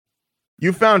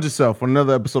You found yourself on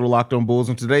another episode of Locked On Bulls.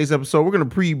 On today's episode, we're going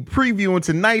to previewing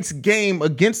tonight's game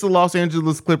against the Los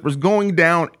Angeles Clippers going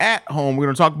down at home. We're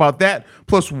going to talk about that,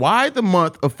 plus why the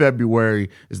month of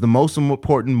February is the most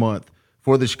important month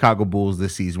for the Chicago Bulls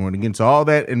this season. We're going to get into all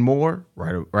that and more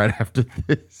right after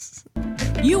this.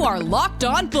 You are Locked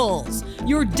On Bulls,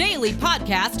 your daily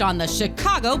podcast on the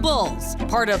Chicago Bulls,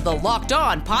 part of the Locked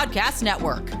On Podcast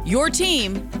Network, your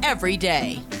team every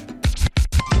day.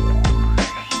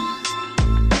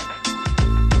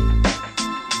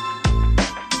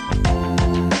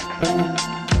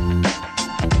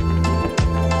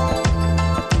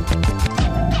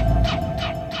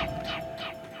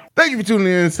 Thank you for tuning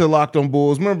in to Locked On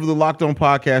Bulls, member of the Locked On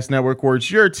Podcast Network, where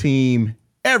it's your team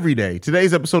every day.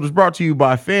 Today's episode is brought to you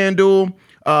by FanDuel.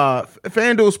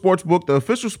 FanDuel Sportsbook, the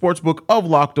official sportsbook of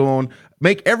Locked On.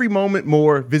 Make every moment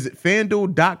more. Visit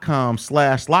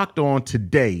FanDuel.com/LockedOn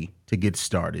today to get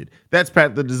started. That's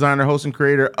Pat, the designer, host, and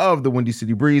creator of the Windy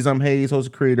City Breeze. I'm Hayes, host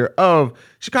and creator of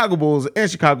Chicago Bulls and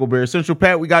Chicago Bears Central.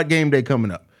 Pat, we got game day coming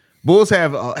up. Bulls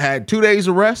have had 2 days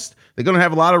of rest. They're going to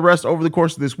have a lot of rest over the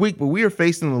course of this week, but we are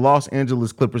facing the Los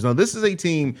Angeles Clippers. Now, this is a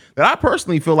team that I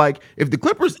personally feel like if the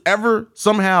Clippers ever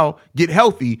somehow get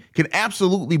healthy, can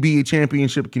absolutely be a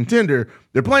championship contender.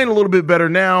 They're playing a little bit better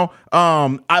now.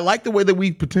 I like the way that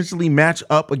we potentially match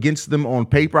up against them on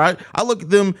paper. I look at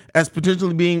them as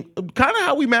potentially being kind of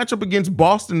how we match up against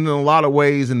Boston in a lot of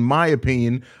ways, in my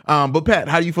opinion. But, Pat,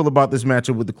 how do you feel about this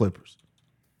matchup with the Clippers?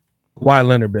 Kawhi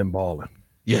Leonard been balling.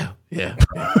 Yeah. That's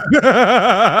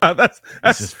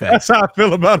how I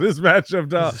feel about this matchup,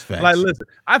 dog. Like, listen,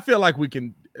 I feel like we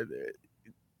can,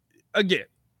 again,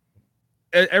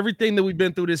 everything that we've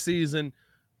been through this season,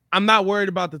 I'm not worried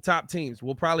about the top teams.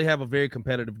 We'll probably have a very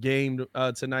competitive game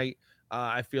tonight.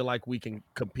 I feel like we can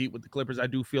compete with the Clippers. I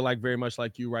do feel like very much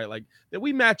like you, right? Like that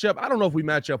we match up. I don't know if we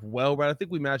match up well, but I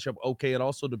think we match up okay. It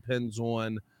also depends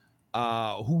on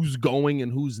who's going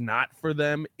and who's not for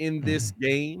them in this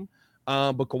game.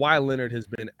 But Kawhi Leonard has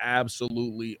been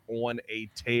absolutely on a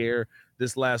tear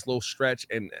this last little stretch,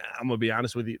 and I'm gonna be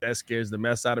honest with you, that scares the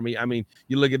mess out of me. I mean,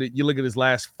 you look at it, you look at his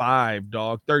last five,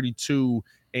 dog, 32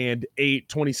 and 8,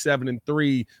 27 and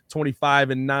 3,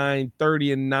 25 and 9,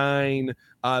 30 and 9,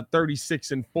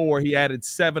 36 and 4. He added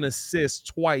 7 assists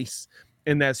twice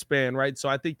in that span, right? So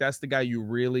I think that's the guy you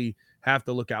really have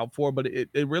to look out for. But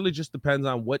it really just depends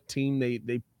on what team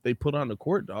they put on the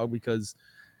court, dog, because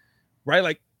right,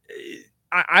 like.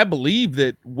 I believe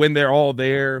that when they're all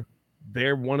there,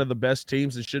 they're one of the best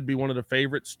teams and should be one of the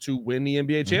favorites to win the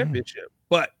NBA championship.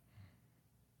 But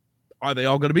are they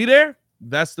all going to be there?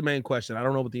 That's the main question. I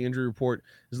don't know what the injury report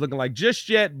is looking like just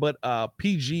yet, but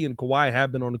PG and Kawhi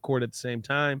have been on the court at the same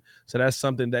time. So that's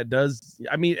something that does,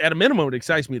 I mean, at a minimum, it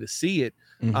excites me to see it.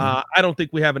 I don't think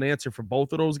we have an answer for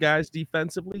both of those guys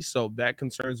defensively, so that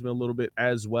concerns me a little bit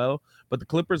as well. But the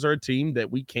Clippers are a team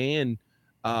that we can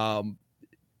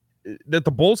that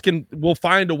the Bulls will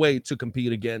find a way to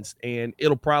compete against, and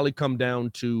it'll probably come down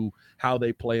to how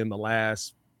they play in the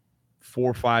last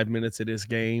 4 or 5 minutes of this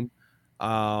game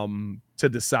to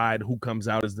decide who comes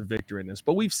out as the victor in this.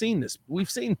 But we've seen this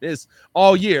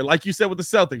all year. Like you said with the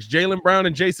Celtics, Jaylen Brown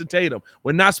and Jason Tatum,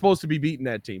 we're not supposed to be beating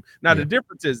that team. Now, the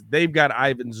difference is they've got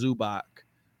Ivan Zubac,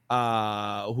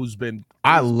 who's been –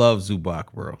 I love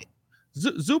Zubac, bro.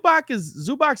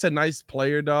 Zubac's a nice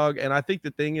player, dog, and I think the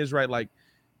thing is, right, like,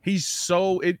 he's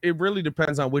so it really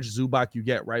depends on which Zubac you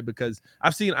get, right? Because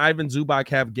I've seen Ivan Zubac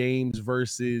have games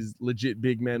versus legit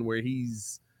big men where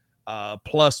he's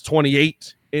plus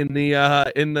 28 in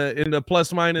the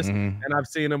plus minus, and I've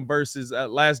seen him versus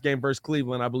last game versus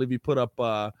Cleveland. I believe he put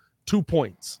up 2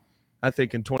 points, I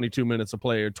think, in 22 minutes of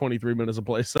play or 23 minutes of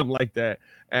play, something like that,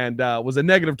 and was a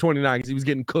negative 29 because he was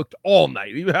getting cooked all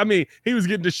night. He was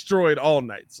getting destroyed all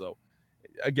night. So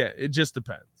again, it just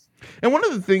depends. And one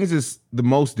of the things is the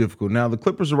most difficult. Now, the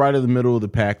Clippers are right in the middle of the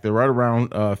pack. They're right around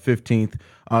 15th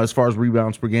as far as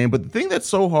rebounds per game. But the thing that's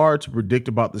so hard to predict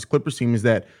about this Clippers team is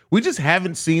that we just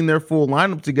haven't seen their full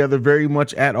lineup together very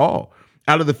much at all.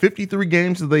 Out of the 53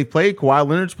 games that they played, Kawhi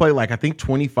Leonard's played like, I think,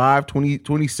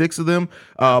 26 of them.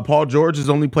 Paul George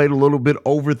has only played a little bit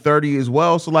over 30 as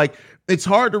well. So, like, it's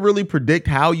hard to really predict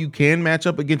how you can match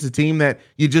up against a team that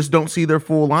you just don't see their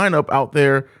full lineup out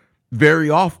there very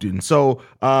often. So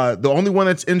the only one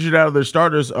that's injured out of their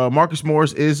starters, Marcus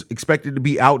Morris is expected to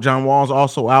be out. John Wall's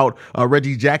also out.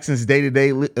 Reggie Jackson's day-to-day,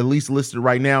 at least listed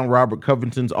right now. Robert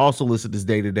Covington's also listed as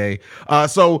day-to-day.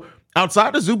 So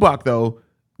outside of Zubac, though,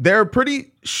 they're a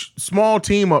pretty small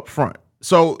team up front.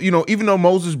 So, you know, even though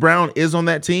Moses Brown is on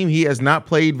that team, he has not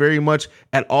played very much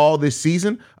at all this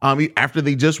season after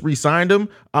they just re-signed him.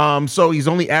 So he's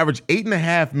only averaged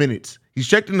 8.5 minutes He's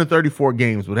checked into 34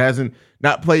 games, but hasn't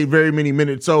not played very many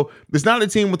minutes. So it's not a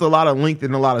team with a lot of length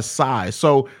and a lot of size.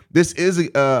 So this is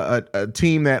a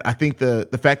team that I think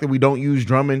the fact that we don't use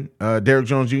Drummond, Derrick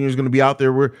Jones Jr. is going to be out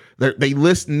there. They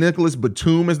list Nicholas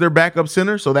Batum as their backup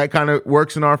center, so that kind of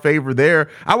works in our favor there.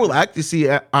 I would like to see,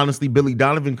 honestly, Billy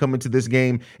Donovan come into this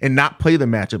game and not play the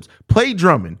matchups. Play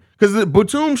Drummond, because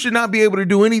Batum should not be able to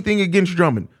do anything against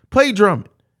Drummond. Play Drummond.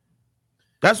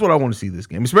 That's what I want to see this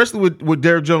game, especially with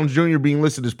Derrick Jones Jr. being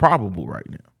listed as probable right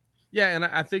now. Yeah, and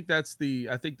I think that's the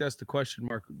question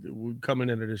mark coming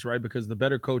into this, right? Because the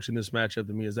better coach in this matchup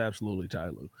to me is absolutely Ty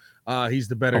Lue. He's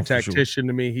the better tactician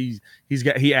to me.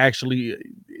 He actually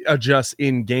adjusts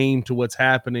in game to what's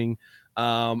happening.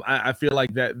 I feel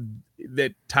like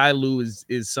that Ty Lue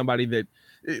is somebody that,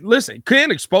 listen, can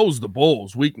expose the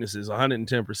Bulls' weaknesses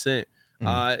 110%.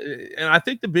 And I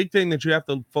think the big thing that you have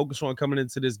to focus on coming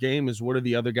into this game is what are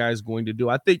the other guys going to do?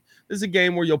 I think this is a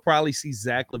game where you'll probably see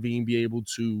Zach LaVine be able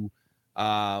to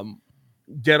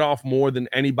get off more than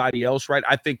anybody else, right?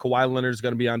 I think Kawhi Leonard is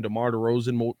going to be on DeMar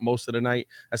DeRozan most of the night.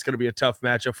 That's going to be a tough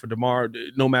matchup for DeMar,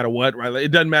 no matter what, right? It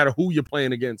doesn't matter who you're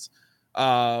playing against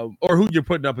or who you're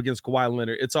putting up against Kawhi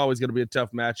Leonard. It's always going to be a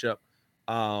tough matchup.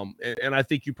 And I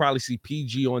think you probably see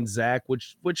PG on Zach,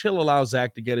 which he'll allow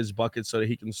Zach to get his bucket so that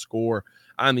he can score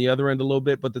on the other end a little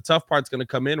bit. But the tough part's going to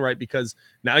come in, right? Because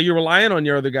now you're relying on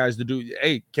your other guys to do,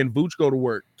 hey, can Vooch go to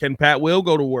work? Can Pat Will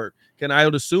go to work? Can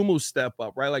Ayo Dosunmu step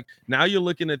up, right? Like now you're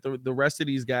looking at the rest of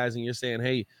these guys and you're saying,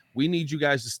 hey, we need you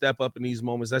guys to step up in these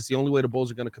moments. That's the only way the Bulls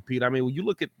are going to compete. I mean, when you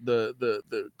look at the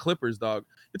Clippers, dog,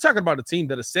 you're talking about a team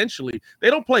that essentially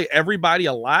they don't play everybody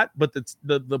a lot, but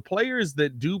the players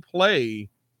that do play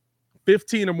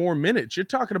 15 or more minutes, you're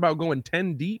talking about going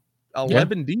 10 deep,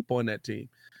 11 deep on that team.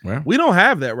 Yeah. We don't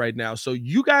have that right now. So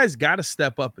you guys got to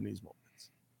step up in these moments.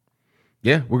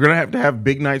 Yeah, we're going to have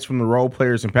big nights from the role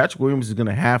players, and Patrick Williams is going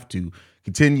to have to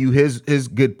continue his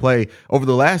good play. Over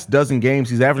the last dozen games,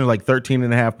 he's averaging like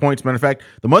 13.5 points. Matter of fact,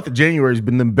 the month of January has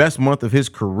been the best month of his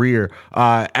career,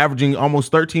 averaging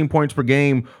almost 13 points per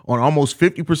game on almost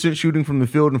 50% shooting from the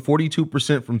field and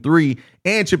 42% from three,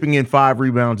 and chipping in 5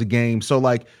 rebounds a game. So,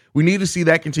 like, we need to see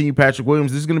that continue, Patrick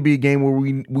Williams. This is going to be a game where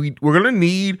we're going to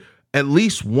need at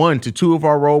least 1 to 2 of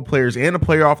our role players and a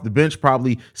player off the bench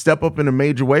probably step up in a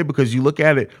major way, because you look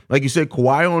at it, like you said,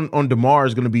 Kawhi on DeMar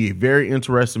is going to be a very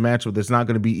interesting matchup that's not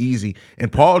going to be easy.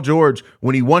 And Paul George,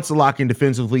 when he wants to lock in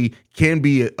defensively, can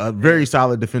be a very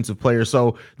solid defensive player.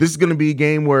 So this is going to be a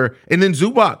game where, and then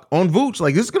Zubac on Vooch,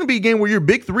 like this is going to be a game where your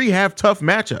big three have tough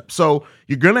matchups. So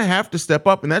you're going to have to step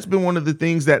up. And that's been one of the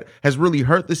things that has really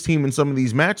hurt this team in some of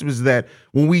these matchups, is that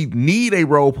when we need a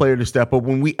role player to step up,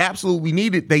 when we absolutely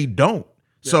need it, they don't.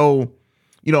 Yeah. So,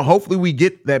 you know, hopefully we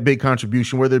get that big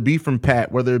contribution, whether it be from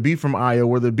Pat, whether it be from Ayo,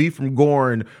 whether it be from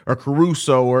Goran or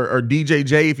Caruso or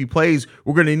DJJ. If he plays,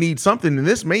 we're going to need something. And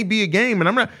this may be a game, and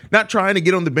I'm not trying to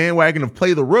get on the bandwagon of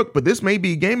play the rook, but this may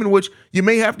be a game in which you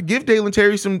may have to give Dalen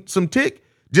Terry some tick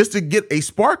just to get a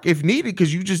spark if needed,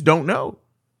 because you just don't know.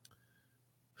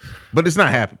 But it's not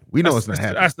happening. We know it's not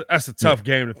happening. That's a tough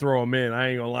game to throw him in. I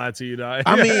ain't gonna lie to you, dog.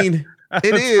 I mean,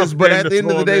 it is, but at the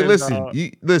end of the day,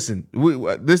 listen.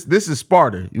 This is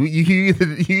Sparta. You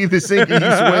either sink or you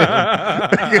swim.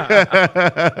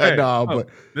 Hey, but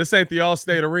this ain't the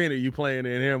All-State Arena you playing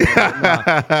in here.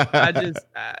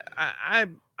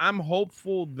 I'm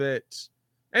hopeful that.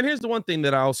 And here's the one thing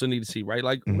that I also need to see, right?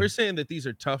 Like, we're saying that these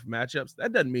are tough matchups.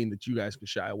 That doesn't mean that you guys can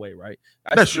shy away, right?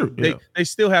 That's true. They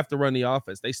still have to run the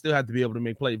offense. They still have to be able to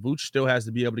make play. Vooch still has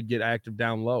to be able to get active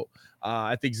down low.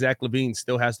 I think Zach LaVine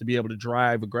still has to be able to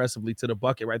drive aggressively to the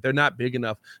bucket, right? They're not big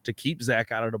enough to keep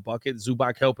Zach out of the bucket.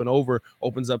 Zubac helping over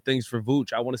opens up things for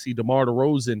Vooch. I want to see DeMar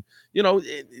DeRozan,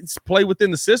 it's play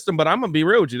within the system, but I'm going to be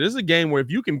real with you. This is a game where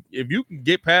if you can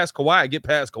get past Kawhi, get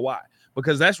past Kawhi.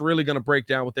 Because that's really going to break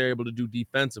down what they're able to do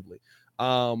defensively.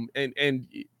 And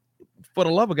for the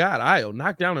love of God, Ayo,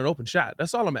 knock down an open shot.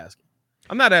 That's all I'm asking.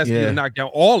 I'm not asking you to knock down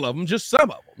all of them, just some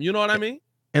of them. You know what I mean?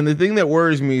 And the thing that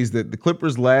worries me is that the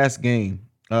Clippers' last game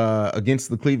against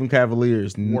the Cleveland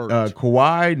Cavaliers,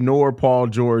 Kawhi nor Paul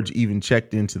George even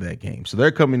checked into that game. So they're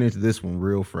coming into this one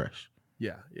real fresh.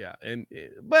 Yeah.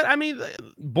 But, I mean,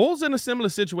 Bulls in a similar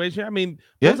situation. I mean,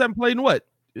 Bulls haven't played in what?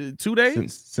 2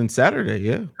 days since Saturday,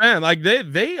 yeah. Man, like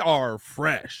they are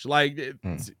fresh. Like,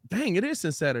 dang, it is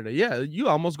since Saturday. Yeah, you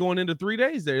almost going into 3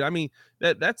 days there. I mean,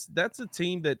 that's a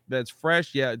team that's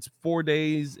fresh. Yeah, it's 4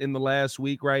 days in the last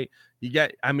week, right?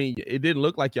 It didn't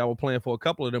look like y'all were playing for a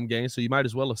couple of them games, so you might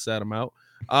as well have sat them out.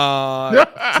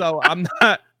 So I'm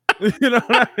not, you know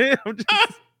what I mean? I'm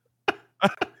just,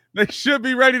 they should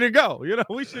be ready to go.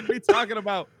 We should be talking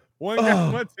about one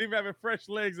team having fresh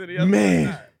legs and the other.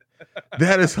 Man.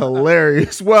 That is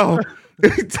hilarious. Well,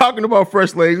 talking about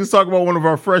fresh legs, let's talk about one of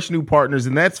our fresh new partners,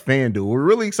 and that's FanDuel. We're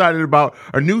really excited about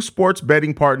our new sports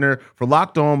betting partner for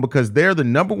Locked On because they're the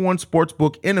 #1 sports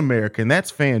book in America, and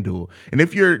that's FanDuel. And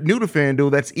if you're new to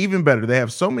FanDuel, that's even better. They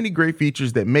have so many great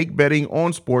features that make betting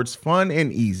on sports fun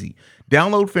and easy.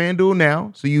 Download FanDuel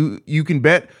now so you can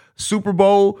bet Super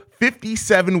Bowl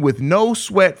 57 with no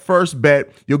sweat first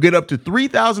bet. You'll get up to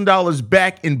 $3,000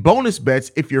 back in bonus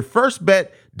bets if your first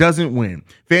bet doesn't win.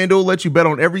 FanDuel lets you bet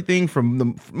on everything from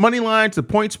the money line to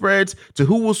point spreads to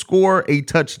who will score a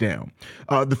touchdown.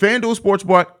 The FanDuel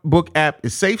Sportsbook app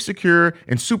is safe, secure,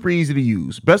 and super easy to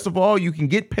use. Best of all, you can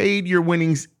get paid your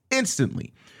winnings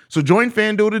instantly. So join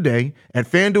FanDuel today at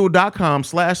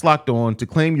FanDuel.com/LockedOn to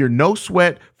claim your no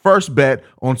sweat first bet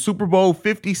on Super Bowl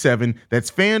 57.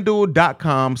 That's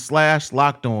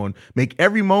FanDuel.com/LockedOn. Make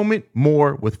every moment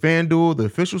more with FanDuel, the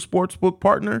official sportsbook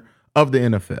partner of the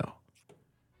NFL.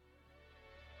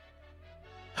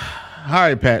 All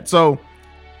right, Pat. So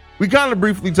we kind of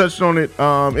briefly touched on it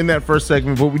in that first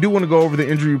segment, but we do want to go over the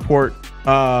injury report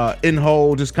in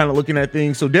whole, just kind of looking at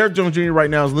things. So Derrick Jones Jr. right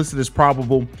now is listed as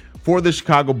probable for the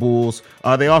Chicago Bulls.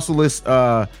 They also list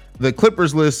the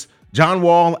Clippers list John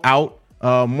Wall out.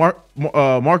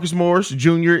 Marcus Morris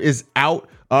Jr. is out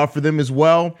for them as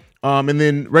well. And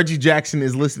then Reggie Jackson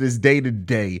is listed as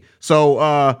day-to-day.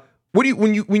 So what do you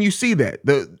when you see that?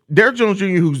 The Derrick Jones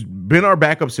Jr., who's been our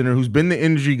backup center, who's been the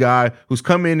energy guy, who's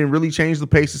come in and really changed the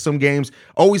pace of some games,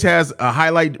 always has a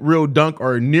highlight reel dunk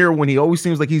or a near one. He always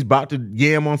seems like he's about to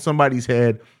yam on somebody's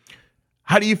head.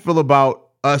 How do you feel about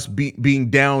us being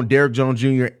down Derrick Jones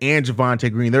Jr. and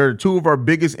Javonte Green? They're two of our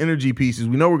biggest energy pieces.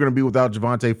 We know we're going to be without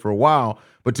Javonte for a while,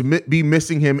 but to be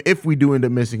missing him, if we do end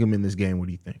up missing him in this game, what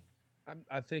do you think?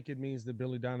 I think it means that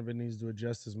Billy Donovan needs to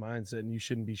adjust his mindset, and you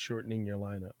shouldn't be shortening your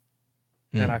lineup.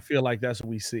 And I feel like that's what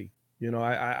we see. You know,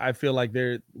 I feel like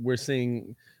we're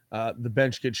seeing the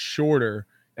bench get shorter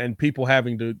and people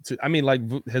having to I mean, like,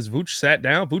 has Vooch sat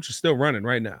down? Vooch is still running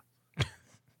right now.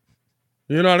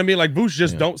 You know what I mean? Like, Vooch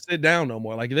just don't sit down no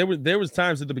more. Like, there was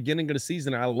times at the beginning of the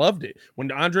season, I loved it, when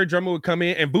Andre Drummond would come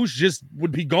in and Vooch just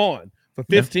would be gone for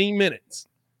 15 minutes.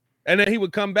 And then he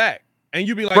would come back. And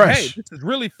you'd be like, fresh. Hey, this is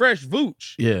really fresh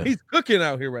Vooch. Yeah. He's cooking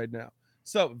out here right now.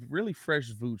 So really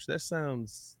fresh Vooch. That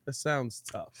sounds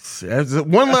tough. That's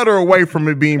one letter away from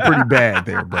it being pretty bad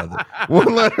there, brother.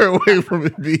 One letter away from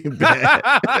it being bad.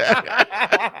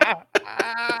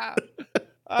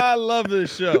 I love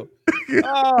this show.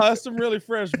 Oh, that's some really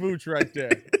fresh Vooch right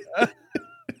there.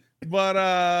 But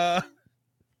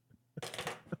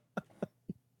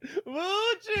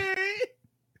Voochie.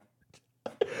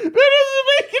 That doesn't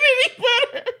make it any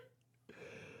better.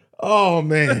 Oh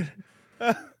man.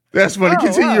 That's funny.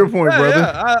 Continue your point, brother.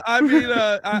 Yeah. I mean,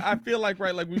 I feel like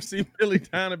we've seen Billy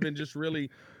Donovan just really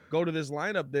go to this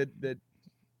lineup that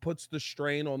puts the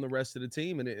strain on the rest of the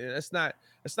team, and it's not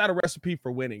a recipe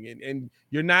for winning. And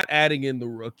you're not adding in the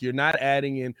rook. You're not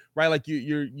adding in like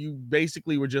you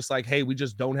basically were just like, hey, we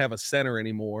just don't have a center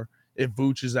anymore. If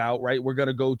Vooch is out, right, we're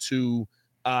gonna go to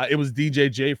it was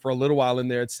DJJ for a little while in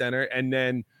there at center, and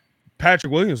then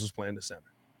Patrick Williams was playing the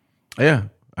center. Yeah.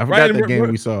 I forgot that game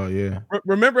we saw, yeah.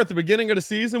 Remember at the beginning of the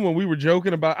season when we were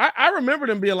joking about I remember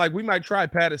them being like, we might try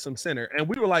Pat at some center, and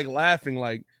we were like laughing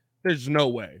like there's no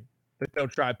way that they'll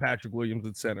try Patrick Williams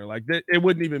at center. Like it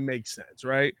wouldn't even make sense,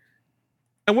 right?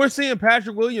 And we're seeing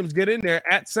Patrick Williams get in there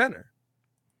at center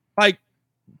like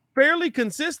fairly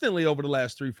consistently over the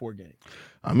last 3-4 games.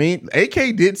 I mean,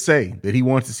 AK did say that he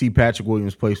wants to see Patrick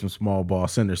Williams play some small ball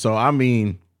center. So, I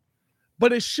mean,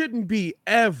 but it shouldn't be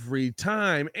every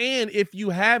time. And if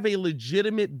you have a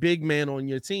legitimate big man on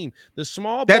your team, the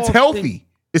small ball. That's healthy.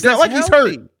 It's not like he's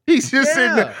hurt. He's just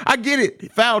sitting there. I get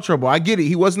it. Foul trouble. I get it.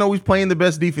 He wasn't always playing the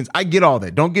best defense. I get all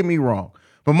that. Don't get me wrong.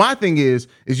 But my thing is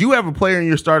you have a player in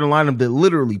your starting lineup that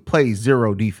literally plays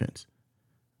zero defense.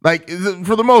 Like,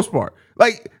 for the most part.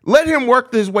 Like, let him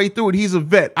work his way through it. He's a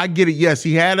vet. I get it. Yes,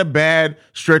 he had a bad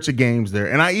stretch of games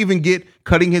there. And I even get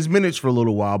cutting his minutes for a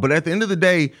little while. But at the end of the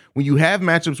day, when you have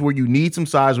matchups where you need some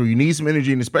size, where you need some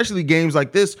energy, and especially games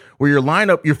like this where your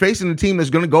lineup, you're facing a team that's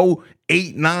going to go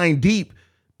 8-9 deep,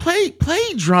 play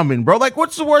Drummond, bro. Like,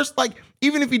 what's the worst? Like,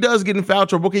 even if he does get in foul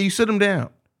trouble, okay, you sit him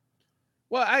down.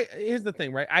 Well, here's the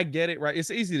thing, right? I get it, right?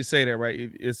 It's easy to say that, right?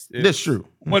 That's true.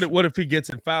 What if he gets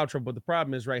in foul trouble? But the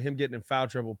problem is, right, him getting in foul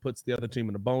trouble puts the other team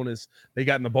in the bonus. They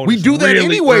got in the bonus. We do that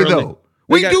anyway, though.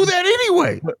 We do that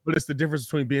anyway. But it's the difference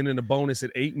between being in the bonus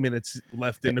at 8 minutes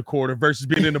left in the quarter versus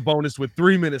being in the bonus with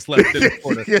 3 minutes left in the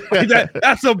quarter.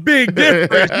 That's a big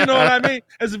difference. You know what I mean?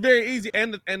 It's very easy.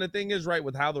 And the thing is, right,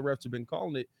 with how the refs have been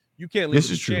calling it, You can't leave it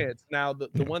a chance. Now,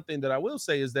 the one thing that I will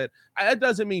say is that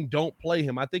doesn't mean don't play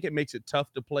him. I think it makes it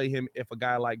tough to play him if a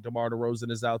guy like DeMar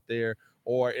DeRozan is out there,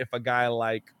 or if a guy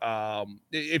like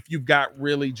if you've got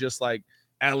really just like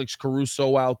Alex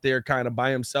Caruso out there kind of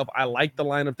by himself. I like the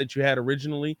lineup that you had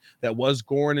originally that was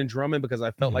Goran and Drummond because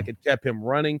I felt like it kept him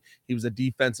running. He was a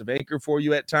defensive anchor for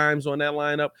you at times on that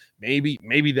lineup.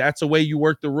 Maybe that's a way you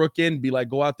work the Rook in, be like,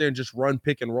 go out there and just run,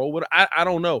 pick and roll with it. I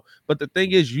don't know. But the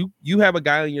thing is, you have a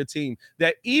guy on your team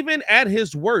that even at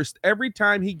his worst, every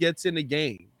time he gets in the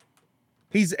game,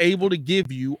 he's able to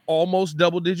give you almost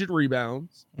double-digit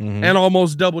rebounds and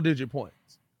almost double-digit points.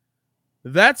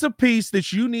 That's a piece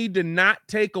that you need to not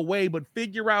take away, but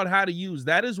figure out how to use.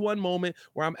 That is one moment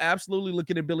where I'm absolutely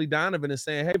looking at Billy Donovan and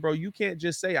saying, hey, bro, you can't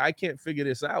just say, I can't figure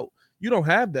this out. You don't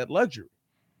have that luxury.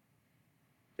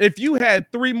 If you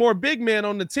had 3 more big men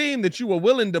on the team that you were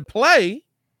willing to play,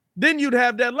 then you'd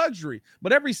have that luxury.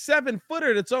 But every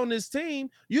 7-footer that's on this team,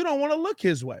 you don't want to look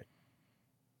his way.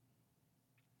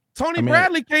 Tony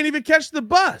Bradley can't even catch the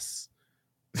bus.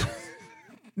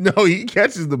 No, he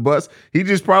catches the bus. He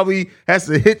just probably has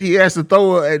to hit. He has to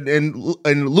throw and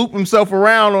loop himself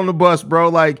around on the bus, bro.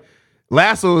 Like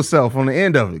lasso himself on the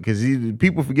end of it because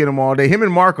people forget him all day. Him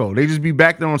and Marco, they just be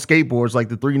back there on skateboards like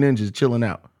the 3 ninjas chilling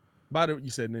out. You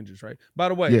said ninjas, right? By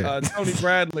the way, Tony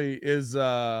Bradley is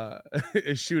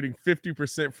shooting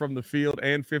 50% from the field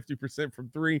and 50% from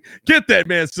 3. Get that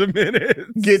man some minutes.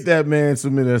 Get that man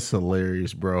some minutes. That's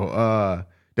hilarious, bro.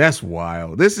 That's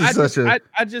wild. This is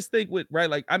I just think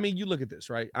you look at this,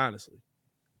 right? Honestly,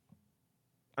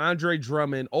 Andre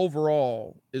Drummond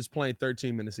overall is playing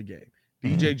 13 minutes a game.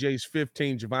 DJJ's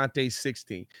 15, Javonte's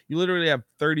 16. You literally have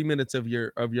 30 minutes of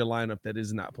your lineup that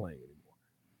is not playing anymore.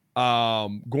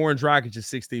 Goran Dragic is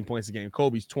 16 points a game.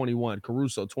 Kobe's 21,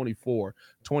 Caruso 24,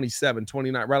 27,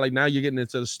 29. Right, like now you're getting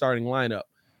into the starting lineup.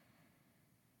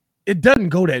 It doesn't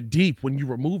go that deep when you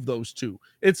remove those 2.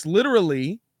 It's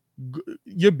literally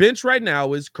your bench right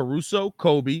now is Caruso,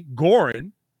 Kobe,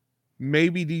 Goran,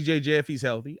 maybe DJJ if he's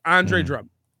healthy, Andre Drummond.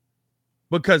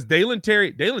 Because Dalen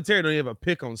Terry don't even have a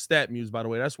pick on StatMuse, by the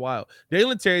way. That's wild.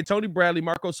 Dalen Terry, Tony Bradley,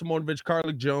 Marko Simonovic,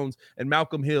 Carlik Jones, and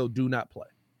Malcolm Hill do not play.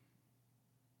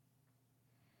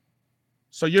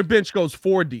 So your bench goes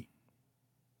 4 deep.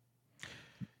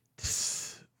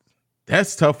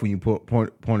 That's tough when you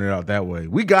point it out that way.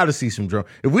 We got to see some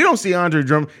Drummond. If we don't see Andre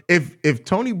Drummond, if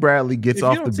Tony Bradley gets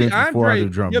off the bench before Andre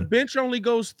Drummond, your bench only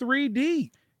goes 3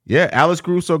 deep. Yeah, Alex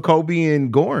Caruso, Kobe,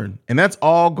 and Goran, and that's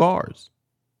all guards.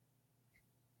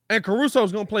 And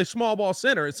Caruso's going to play small ball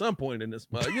center at some point in this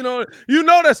month. You know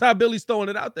that's how Billy's throwing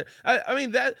it out there. I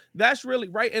mean, that's really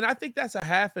right. And I think that's a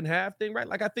half and half thing, right?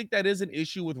 Like, I think that is an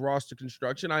issue with roster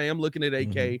construction. I am looking at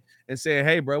AK and saying,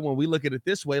 hey, bro, when we look at it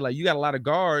this way, like you got a lot of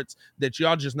guards that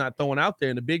y'all just not throwing out there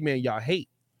and the big man y'all hate.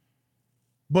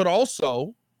 But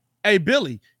also, hey,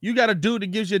 Billy, you got a dude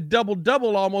that gives you a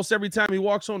double-double almost every time he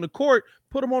walks on the court.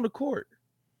 Put him on the court.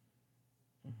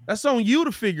 That's on you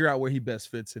to figure out where he best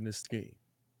fits in this scheme.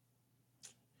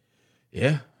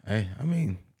 Yeah, hey, I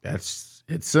mean, it's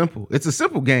simple. It's a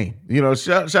simple game.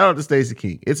 Shout out to Stacey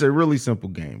King. It's a really simple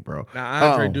game, bro.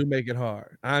 Now, Andre do make it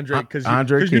hard. Andre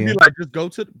you'd be like, just go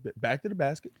back to the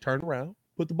basket, turn around,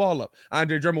 put the ball up.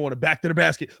 Andre Drummond want to back to the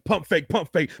basket, pump fake,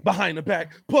 behind the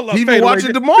back, pull up. He's been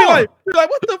watching DeMar. Be like,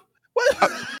 what the?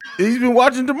 What? He's been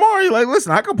watching DeMar. He's like,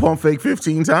 listen, I can pump fake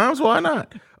 15 times. Why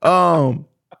not?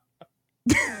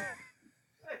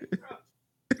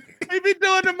 He be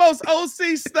doing the most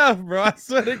OC stuff, bro. I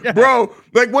swear to God. Bro,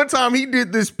 like one time he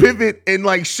did this pivot and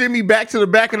like shimmy back to the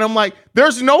back, and I'm like,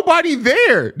 there's nobody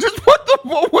there. Just what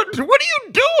are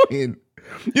you doing?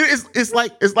 It's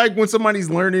like when somebody's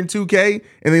learning 2K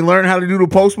and they learn how to do the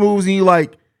post moves, and you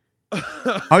like,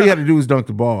 all you had to do is dunk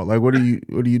the ball. Like, what are you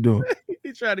doing?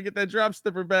 He trying to get that drop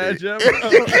stepper badge up.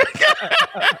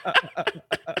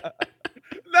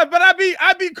 No, but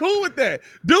I'd be cool with that.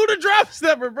 Do the drop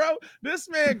stepper, bro. This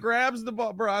man grabs the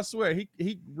ball, bro. I swear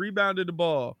he rebounded the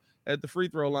ball at the free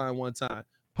throw line one time.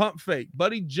 Pump fake,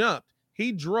 but he jumped.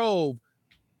 He drove.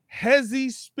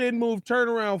 Hezzy spin move,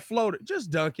 turnaround, floated.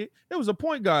 Just dunk it. There was a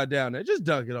point guard down there. Just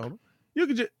dunk it on him. You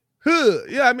could just.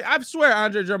 Yeah, I mean, I swear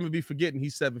Andre Drummond be forgetting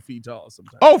he's 7 feet tall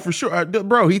sometimes. Oh, for sure,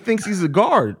 bro. He thinks he's a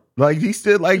guard. He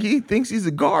thinks he's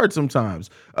a guard sometimes.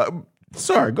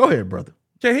 Sorry, go ahead, brother.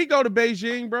 Can he go to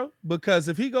Beijing, bro? Because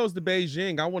if he goes to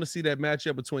Beijing, I want to see that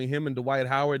matchup between him and Dwight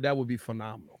Howard. That would be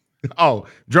phenomenal. Oh,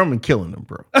 Drummond killing him,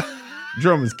 bro.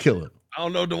 Drummond's killing him. I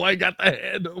don't know. Dwight got the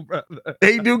handle, brother.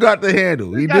 He do got the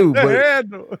handle.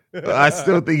 But I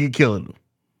still think he killing him.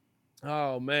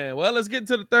 Oh man. Well, let's get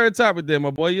to the third topic then, my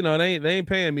boy. They ain't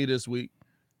paying me this week.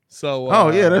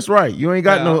 So, yeah, that's right. You ain't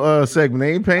got no segment.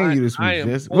 They ain't paying you this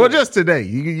week. Just today.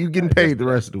 You getting paid the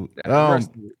rest of it.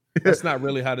 That's not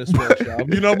really how this works, y'all.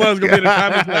 You know, Buzz gonna be in the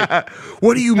comments like,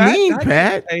 "What do you mean,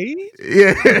 Pat?"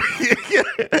 Yeah.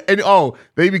 And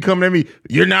they be coming at me.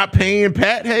 You're not paying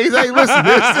Pat Hayes. Hey, listen,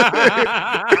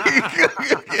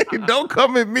 don't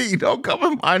come at me. Don't come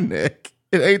at my neck.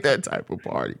 It ain't that type of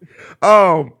party.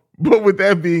 But with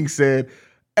that being said,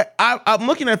 I'm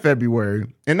looking at February,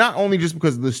 and not only just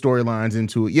because of the storylines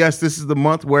into it. Yes, this is the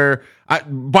month where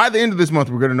by the end of this month,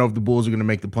 we're going to know if the Bulls are going to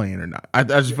make the play-in or not. I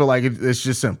just feel like it's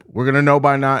just simple. We're going to know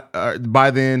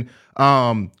by then.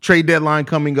 Trade deadline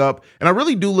coming up, and I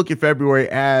really do look at February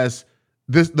as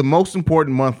the most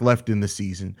important month left in the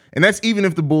season, and that's even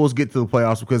if the Bulls get to the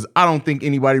playoffs, because I don't think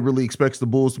anybody really expects the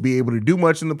Bulls to be able to do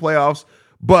much in the playoffs.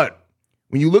 But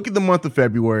when you look at the month of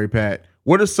February, Pat,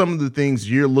 what are some of the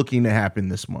things you're looking to happen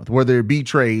this month? Whether it be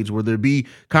trades, whether it be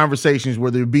conversations,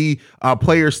 whether it be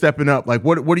players stepping up, like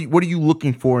what are you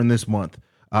looking for in this month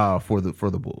for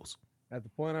the Bulls? At the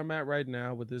point I'm at right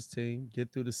now with this team,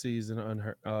 get through the season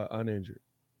uninjured.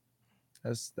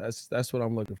 That's what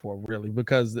I'm looking for, really,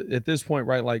 because at this point,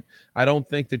 right, like I don't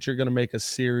think that you're going to make a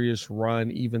serious run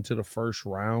even to the first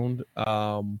round.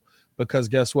 Because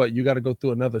guess what? You got to go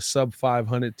through another sub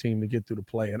 500 team to get through the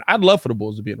play. And I'd love for the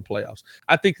Bulls to be in the playoffs.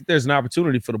 I think that there's an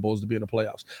opportunity for the Bulls to be in the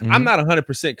playoffs. Mm-hmm. I'm not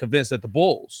 100% convinced that the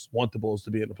Bulls want the Bulls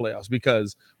to be in the playoffs,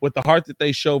 because with the heart that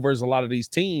they show versus a lot of these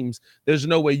teams, there's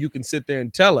no way you can sit there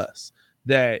and tell us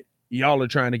that y'all are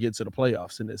trying to get to the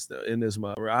playoffs in this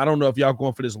month. I don't know if y'all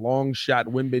going for this long shot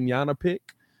Wembanyama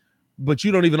pick, but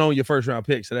you don't even own your first round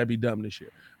pick, so that'd be dumb this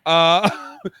year.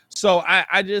 So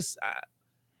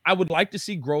I would like to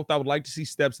see growth. I would like to see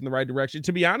steps in the right direction.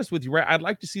 To be honest with you, right, I'd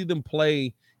like to see them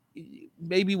play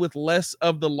maybe with less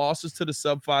of the losses to the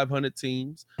sub 500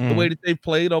 teams, the way that they've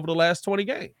played over the last 20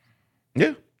 games.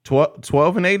 Yeah,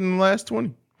 12-8 in the last 20.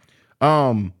 It's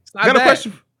not got bad. A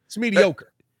question. It's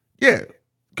mediocre. Yeah,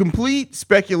 complete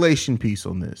speculation piece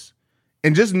on this.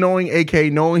 And just knowing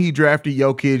AK, knowing he drafted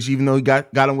Jokic, even though he got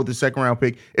him with the second round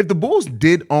pick. If the Bulls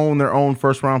did own their own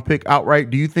first round pick outright,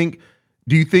 do you think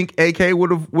AK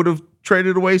would have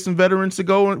traded away some veterans to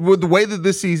go with the way that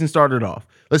this season started off?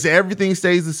 Let's say everything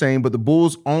stays the same, but the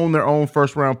Bulls own their own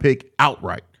first round pick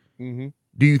outright. Mm-hmm.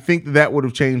 Do you think that would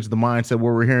have changed the mindset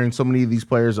where we're hearing so many of these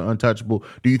players are untouchable?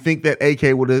 Do you think that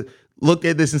AK would have looked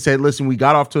at this and said, listen, we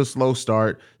got off to a slow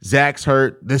start. Zach's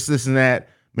hurt, this and that.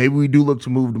 Maybe we do look to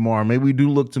move tomorrow. Maybe we do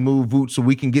look to move Vooch so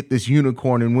we can get this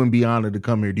unicorn and Wembanyama to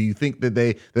come here. Do you think that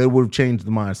they would have changed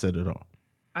the mindset at all?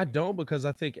 I don't, because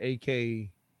I think AK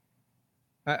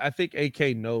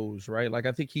knows, right? Like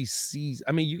I think he sees.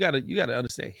 I mean, you gotta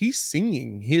understand. He's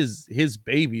seeing his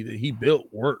baby that he built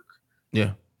work.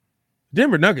 Yeah,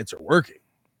 Denver Nuggets are working.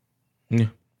 Yeah,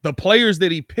 the players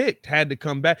that he picked had to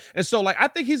come back, and so like I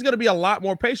think he's gonna be a lot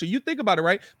more patient. You think about it,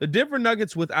 right? The Denver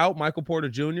Nuggets without Michael Porter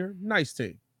Jr., nice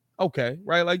team, okay,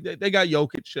 right? Like they got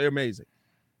Jokic, they're amazing,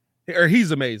 or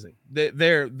he's amazing.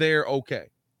 They're okay.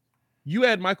 You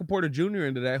add Michael Porter Jr.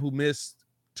 into that, who missed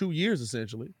 2 years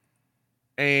essentially,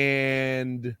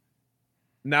 and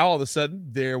now all of a sudden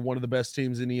they're one of the best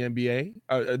teams in the NBA.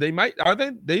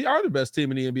 They are the best team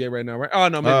in the NBA right now, right? Oh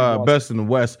no, maybe best in the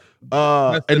West.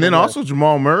 And then also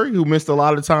Jamal Murray, who missed a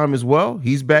lot of time as well.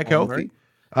 He's back healthy.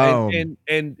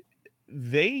 And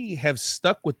they have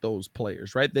stuck with those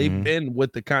players, right? They've been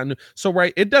with the continuity. So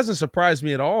right, it doesn't surprise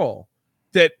me at all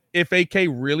that if AK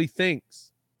really thinks,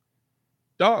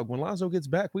 dog, when Lonzo gets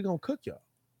back, we're gonna cook y'all.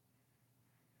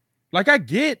 Like I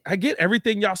get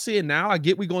everything y'all seeing now. I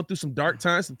get we going through some dark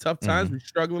times, some tough times. We're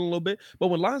struggling a little bit. But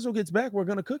when Lonzo gets back, we're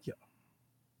gonna cook y'all.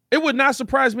 It would not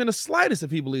surprise me in the slightest if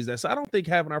he believes that. So I don't think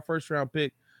having our first round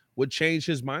pick would change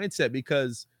his mindset,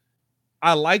 because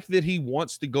I like that he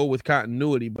wants to go with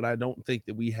continuity, but I don't think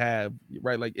that we have,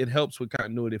 right? Like it helps with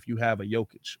continuity if you have a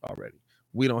Jokic already.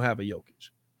 We don't have a Jokic.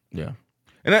 Yeah.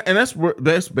 And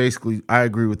that's basically, I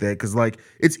agree with that, because like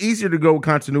it's easier to go with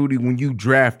continuity when you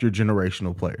draft your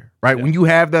generational player, right? Yeah. When you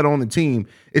have that on the team,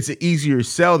 it's an easier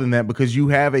sell than that, because you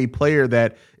have a player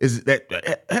that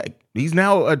heck, he's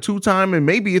now a 2-time and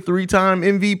maybe a 3-time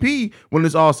MVP when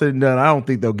it's all said and done. I don't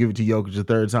think they'll give it to Jokic a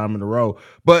 3rd time in a row,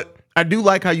 but I do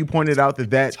like how you pointed out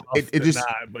that it just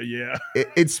but yeah,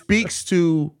 it speaks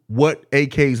to what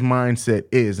AK's mindset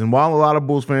is. And while a lot of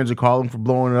Bulls fans are calling for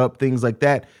blowing it up, things like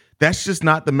that, that's just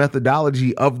not the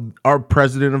methodology of our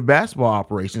president of basketball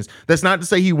operations. That's not to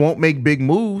say he won't make big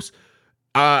moves.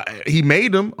 He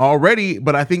made them already,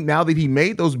 but I think now that he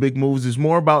made those big moves, it's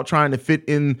more about trying to fit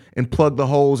in and plug the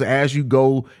holes as you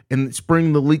go and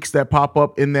spring the leaks that pop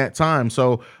up in that time.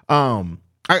 So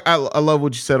I love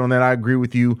what you said on that. I agree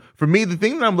with you. For me, the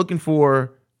thing that I'm looking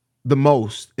for the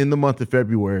most in the month of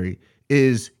February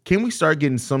is, can we start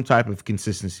getting some type of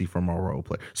consistency from our role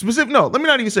player? No, let me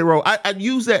not even say role. I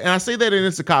use that, and I say that, and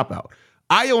it's a cop out.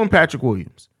 Ayo and Patrick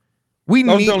Williams. We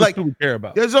Those need, like, two we care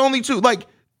about. There's only two, like,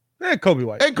 Kobe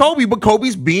White. And Kobe, but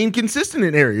Kobe's being consistent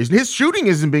in areas. His shooting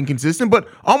hasn't been consistent, but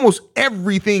almost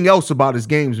everything else about his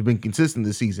games has been consistent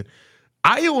this season.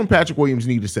 Ayo and Patrick Williams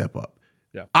need to step up.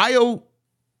 Yeah. Ayo,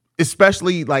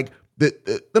 especially, like,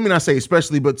 let me not say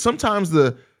especially, but sometimes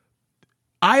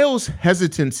Ayo's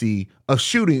hesitancy of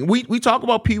shooting. We talk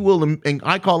about P. Will and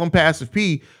I call him passive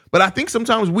P, but I think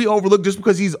sometimes we overlook, just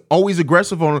because he's always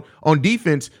aggressive on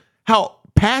defense, how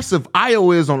passive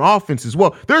Ayo is on offense as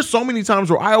well. There's so many times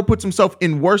where Ayo puts himself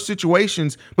in worse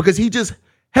situations because he just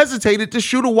hesitated to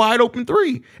shoot a wide open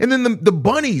three. And then the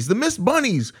bunnies, the missed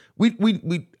bunnies.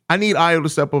 I need Ayo to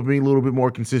step up and be a little bit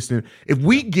more consistent. If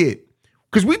we get,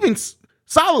 because we've been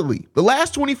solidly the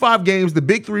last 25 games, the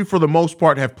big three for the most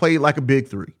part have played like a big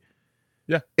three.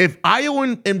 Yeah. If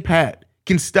Ayo and Pat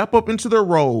can step up into their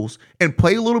roles and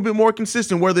play a little bit more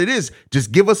consistent, whether it is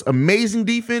just give us amazing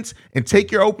defense and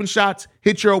take your open shots,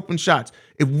 hit your open shots.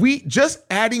 If we just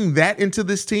adding that into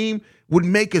this team would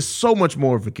make us so much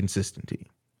more of a consistent team.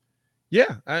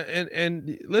 Yeah,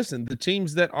 and listen, the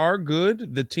teams that are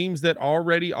good, the teams that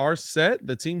already are set,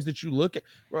 the teams that you look at,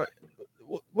 right?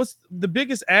 What's the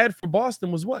biggest ad for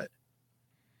Boston was what?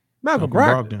 Malcolm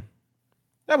Brogdon.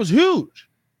 That was huge.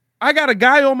 I got a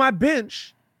guy on my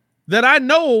bench that I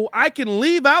know I can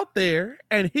leave out there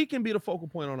and he can be the focal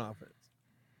point on offense.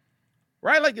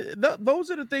 Right? Like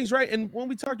those are the things, right? And when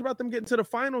we talked about them getting to the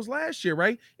finals last year,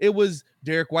 right? It was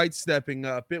Derek White stepping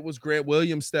up. It was Grant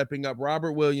Williams stepping up.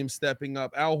 Robert Williams stepping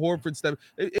up. Al Horford stepping.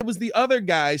 It was the other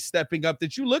guys stepping up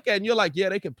that you look at and you're like, yeah,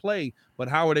 they can play, but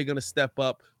how are they going to step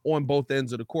up on both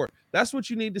ends of the court? That's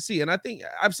what you need to see. And I think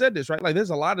I've said this, right? Like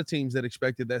there's a lot of teams that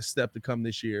expected that step to come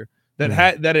this year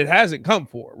that it hasn't come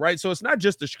for, right? So it's not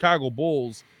just the Chicago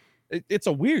Bulls. It's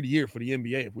a weird year for the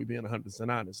NBA, if we're being 100%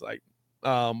 honest. Like,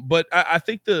 but I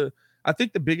think the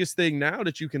biggest thing now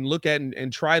that you can look at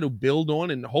and try to build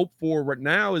on and hope for right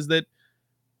now is that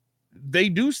they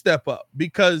do step up,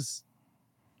 because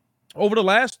over the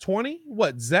last 20,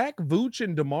 Zach, Vooch,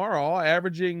 and DeMar are all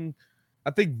averaging.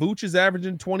 I think Vooch is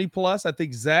averaging 20 plus.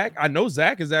 I know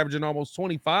Zach is averaging almost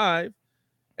 25,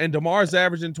 and DeMar is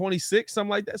averaging 26, something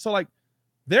like that. So like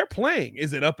they're playing.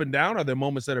 Is it up and down? Are there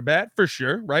moments that are bad? For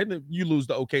sure, right? You lose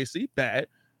to OKC, bad,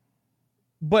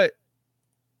 but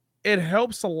it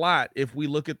helps a lot if we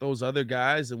look at those other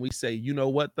guys and we say, you know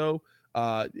what, though?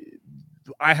 I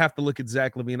have to look at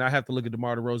Zach LaVine. I have to look at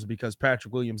DeMar DeRozan because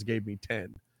Patrick Williams gave me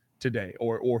 10 today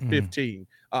or 15.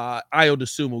 Ayo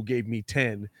Dosunmu gave me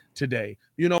 10 today.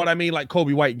 You know what I mean? Like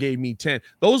Kobe White gave me 10.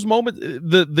 Those moments,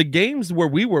 the games where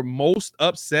we were most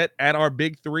upset at our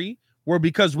big three were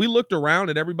because we looked around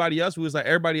at everybody else. We was like,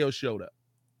 everybody else showed up.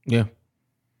 Yeah.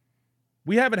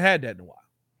 We haven't had that in a while.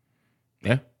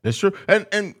 Yeah, that's true. And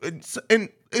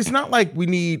it's not like we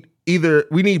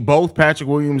need both Patrick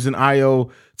Williams and Ayo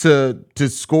to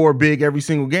score big every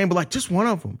single game, but like just one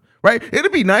of them, right?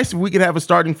 It'd be nice if we could have a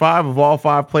starting five of all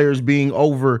five players being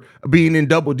in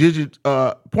double digit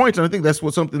points. And I think that's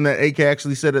something that AK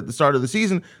actually said at the start of the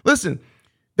season. Listen,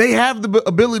 they have the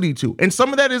ability to, and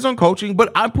some of that is on coaching,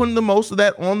 but I'm putting the most of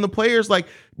that on the players, like,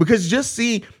 because just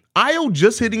see Ayo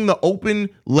just hitting the open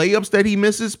layups that he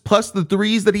misses, plus the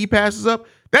threes that he passes up,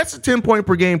 that's a 10-point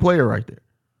per game player right there.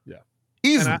 Yeah.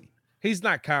 Easily. He's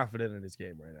not confident in his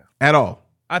game right now. At all.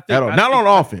 Not on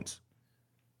offense.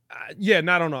 Yeah,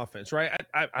 not on offense, right?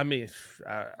 I mean,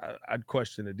 I'd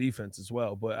question the defense as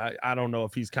well, but I don't know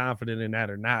if he's confident in that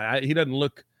or not. He doesn't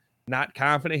look not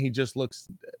confident. He just looks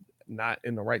not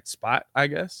in the right spot, I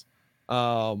guess.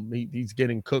 He's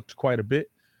getting cooked quite a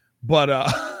bit. But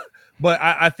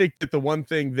I think that the one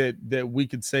thing that we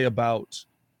could say about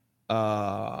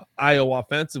Ayo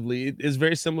offensively is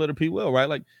very similar to P. Will, right?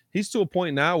 Like he's to a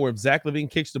point now where if Zach LaVine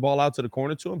kicks the ball out to the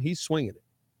corner to him, he's swinging it.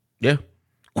 Yeah,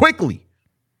 quickly.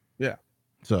 Yeah.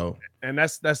 So, and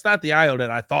that's not the Ayo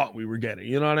that I thought we were getting.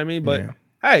 You know what I mean? But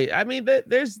hey, I mean,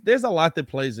 there's a lot that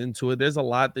plays into it. There's a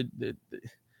lot that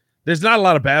there's not a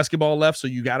lot of basketball left, so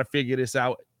you got to figure this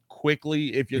out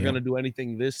quickly if you're going to do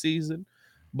anything this season.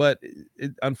 But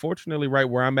unfortunately, right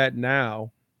where I'm at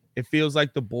now, it feels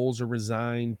like the Bulls are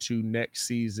resigned to next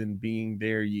season being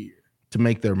their year. To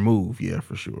make their move, yeah,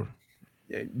 for sure.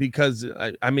 Because,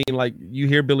 I mean, like, you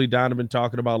hear Billy Donovan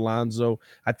talking about Lonzo.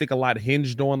 I think a lot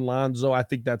hinged on Lonzo. I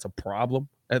think that's a problem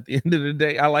at the end of the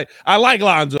day. I like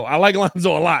Lonzo. I like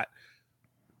Lonzo a lot.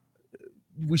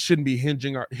 we shouldn't be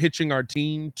hitching our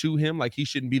team to him. Like, he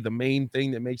shouldn't be the main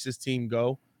thing that makes his team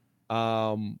go.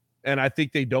 And I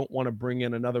think they don't want to bring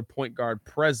in another point guard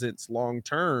presence long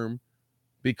term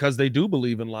because they do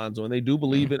believe in Lonzo and they do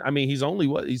believe in. I mean, he's only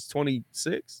he's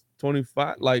 26,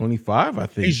 25, like 25. I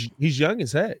think he's young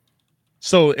as heck.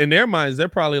 So in their minds, they're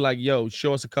probably like, "Yo,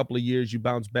 show us a couple of years, you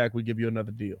bounce back, we give you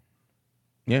another deal."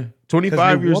 Yeah,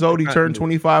 25 years old. He turned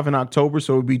 25 in October,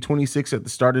 so it would be 26 at the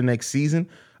start of next season.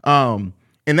 And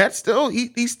that's still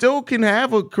he still can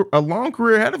have a long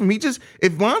career ahead of him.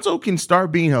 If Lonzo can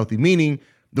start being healthy, meaning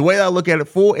the way I look at it,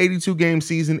 full 82 game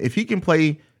season, if he can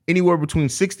play anywhere between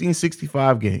 60 and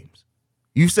 65 games,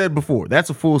 you said before that's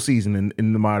a full season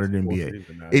in the modern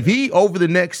NBA. If he over the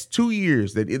next 2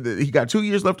 years that he got 2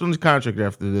 years left on his contract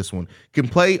after this one can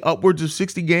play upwards of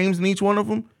 60 games in each one of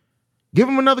them, give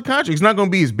him another contract. It's not going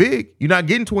to be as big. You're not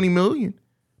getting $20 million,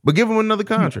 but give him another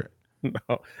contract.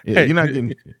 No, yeah, hey, you're not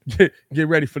getting. Get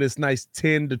ready for this nice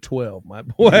 10 to 12, my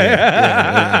boy.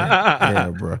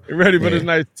 Yeah, bro. Get ready for this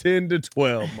nice 10 to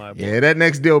 12, my boy. Yeah, that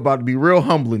next deal about to be real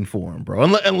humbling for him, bro.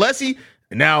 Unless he.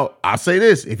 Now, I'll say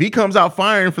this. If he comes out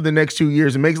firing for the next 2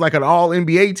 years and makes like an all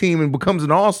NBA team and becomes an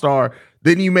all-star,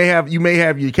 then you may have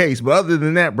your case. But other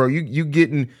than that, bro, you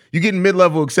getting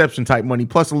mid-level exception type money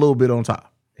plus a little bit on top.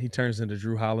 He turns into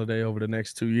Drew Holiday over the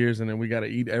next 2 years, and then we got to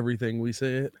eat everything we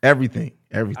said. Everything.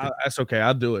 That's okay.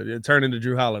 I'll do it. It turn into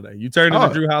Drew Holiday. You turn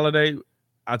into Drew Holiday,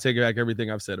 I'll take back everything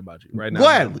I've said about you right now.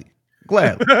 Gladly.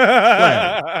 But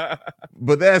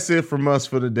that's it from us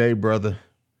for the day, brother.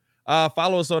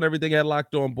 Follow us on everything at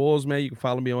Locked On Bulls, man. You can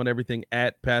follow me on everything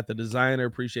at Pat the Designer.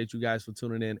 Appreciate you guys for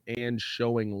tuning in and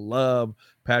showing love.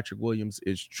 Patrick Williams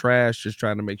is trash. Just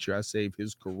trying to make sure I save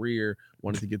his career.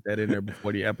 Wanted to get that in there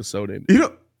before the episode ended.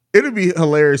 It'd be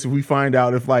hilarious if we find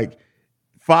out if like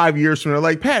 5 years from now,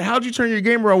 like, Pat, how'd you turn your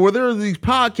game around? Well, there are these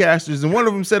podcasters, and one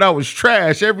of them said I was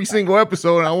trash every single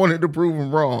episode, and I wanted to prove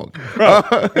him wrong.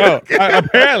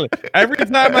 Apparently, every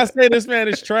time I say this man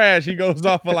is trash, he goes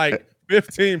off for like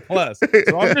 15 plus.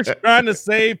 So I'm just trying to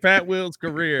save Pat Will's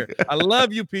career. I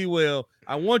love you, P. Will.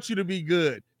 I want you to be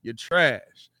good. You're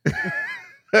trash.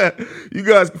 You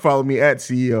guys can follow me at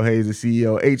CEO Hayes, the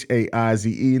CEO Haize.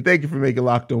 And thank you for making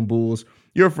Locked On Bulls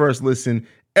your first listen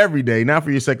every day. Now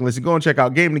for your second listen, go and check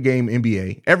out Game to Game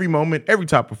NBA. Every moment, every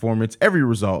top performance, every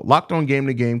result. Locked On Game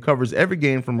to Game covers every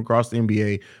game from across the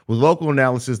NBA with local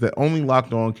analysis that only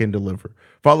Locked On can deliver.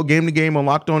 Follow Game to Game on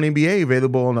Locked On NBA,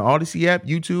 available on the Odyssey app,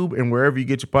 YouTube, and wherever you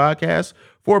get your podcasts.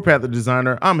 For Pat the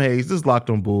Designer, I'm Hayes. This is Locked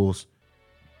On Bulls.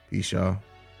 Peace, y'all.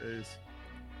 Peace.